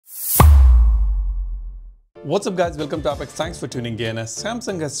What's up guys, welcome to Apex. Thanks for tuning in.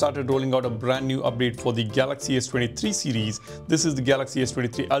 Samsung has started rolling out a brand new update for the Galaxy S23 series. This is the Galaxy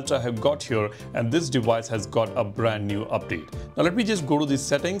S23 Ultra I have got here, and this device has got a brand new update. Now let me just go to the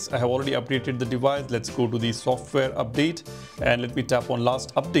settings. I have already updated the device. Let's go to the software update and let me tap on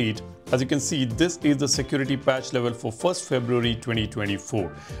last update. As you can see, this is the security patch level for 1st February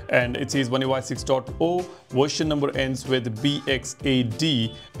 2024, and it says One UI 6.0, version number ends with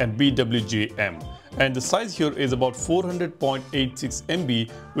BXAD and BWJM. And the size here is about 400.86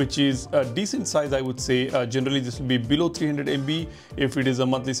 MB, which is a decent size, I would say. Generally, this will be below 300 MB if it is a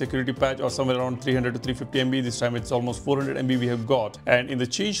monthly security patch, or somewhere around 300 to 350 MB. This time it's almost 400 MB we have got. And in the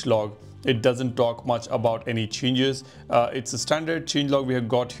changelog, it doesn't talk much about any changes. It's a standard changelog we have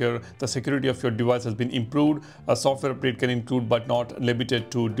got here. The security of your device has been improved. A software update can include but not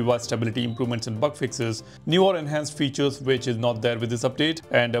limited to device stability improvements and bug fixes, new or enhanced features which is not there with this update,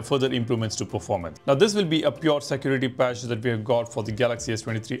 and further improvements to performance. Now this will be a pure security patch that we have got for the Galaxy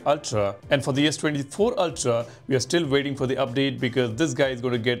S23 Ultra, and for the S24 Ultra we are still waiting for the update because this guy is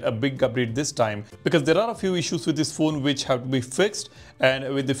going to get a big update this time, because there are a few issues with this phone which have to be fixed, and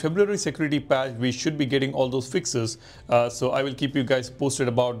with the February security patch we should be getting all those fixes. So I will keep you guys posted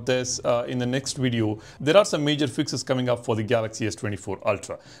about this in the next video. There are some major fixes coming up for the Galaxy S24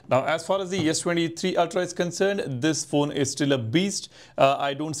 Ultra. Now as far as the S23 Ultra is concerned, this phone is still a beast.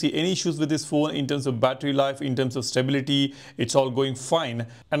 I don't see any issues with this phone in terms of battery life, in terms of stability. It's all going fine,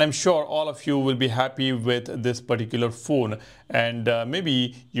 and I'm sure all of you will be happy with this particular phone, and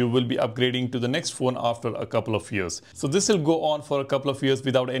maybe you will be upgrading to the next phone after a couple of years. So this will go on for a couple of years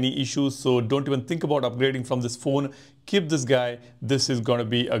without any issues, so don't even think about upgrading from this phone. Keep this guy. This is going to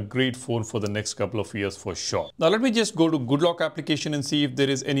be a great phone for the next couple of years for sure. Now let me just go to Good Lock application and see if there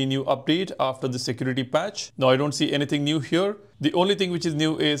is any new update after the security patch. No, I don't see anything new here. The only thing which is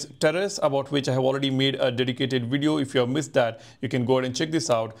new is Terrace, about which I have already made a dedicated video. If you have missed that, you can go ahead and check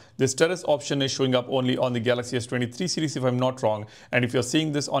this out. This Terrace option is showing up only on the Galaxy S23 series if I'm not wrong. And if you're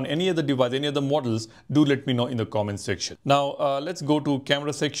seeing this on any other device, any other models, do let me know in the comments section. Now let's go to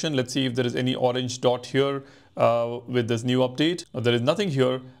camera section. Let's see if there is any orange dot here with this new update. Now, there is nothing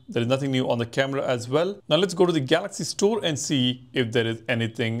here. There is nothing new on the camera as well. Now let's go to the Galaxy Store and see if there is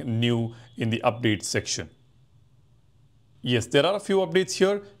anything new in the update section. Yes, there are a few updates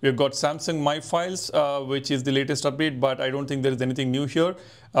here. We've got Samsung My Files, which is the latest update, but I don't think there is anything new here.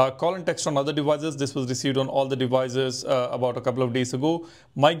 Call and text on other devices. This was received on all the devices about a couple of days ago.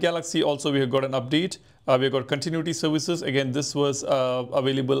 My Galaxy also, we have got an update. We've got continuity services. Again, this was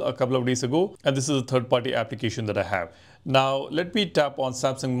available a couple of days ago, and this is a third-party application that I have. Now, let me tap on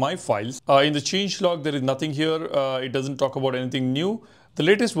Samsung My Files. In the changelog, there is nothing here. It doesn't talk about anything new. The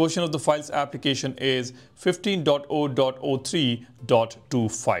latest version of the Files application is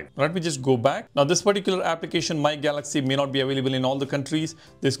 15.0.03.25. Let me just go back. Now, this particular application, My Galaxy, may not be available in all the countries.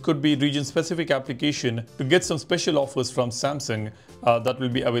 This could be region-specific application to get some special offers from Samsung that will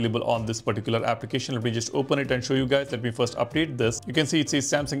be available on this particular application. Let me just open it and show you guys. Let me first update this. You can see it says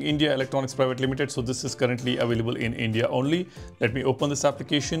Samsung India Electronics Private Limited. So this is currently available in India only. Let me open this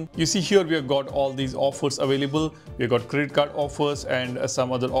application. You see here we have got all these offers available. We've got credit card offers and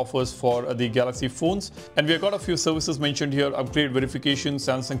some other offers for the Galaxy phones. And we have got a few services mentioned here: upgrade verification,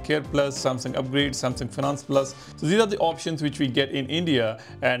 Samsung Care Plus, Samsung Upgrade, Samsung Finance Plus. So these are the options which we get in India,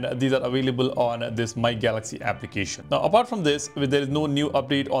 and these are available on this My Galaxy application. Now, apart from this, there is no new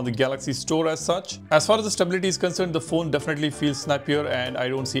update on the Galaxy Store as such. As far as the stability is concerned, the phone definitely feels snappier, and I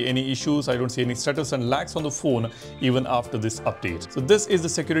don't see any issues. I don't see any stutters and lags on the phone even after this update. So this is the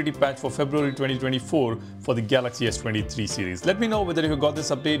security patch for February 2024 for the Galaxy S23 series. Let me know whether you got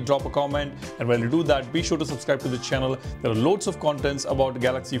this update. Drop a comment, and while you do that, be sure to subscribe to the channel. There are loads of contents about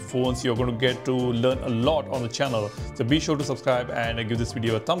Galaxy phones. You're going to get to learn a lot on the channel. So be sure to subscribe and give this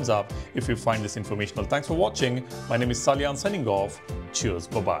video a thumbs up if you find this informational. Thanks for watching. My name is Salyan, signing off. Cheers.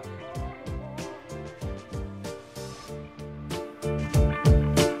 Bye-bye.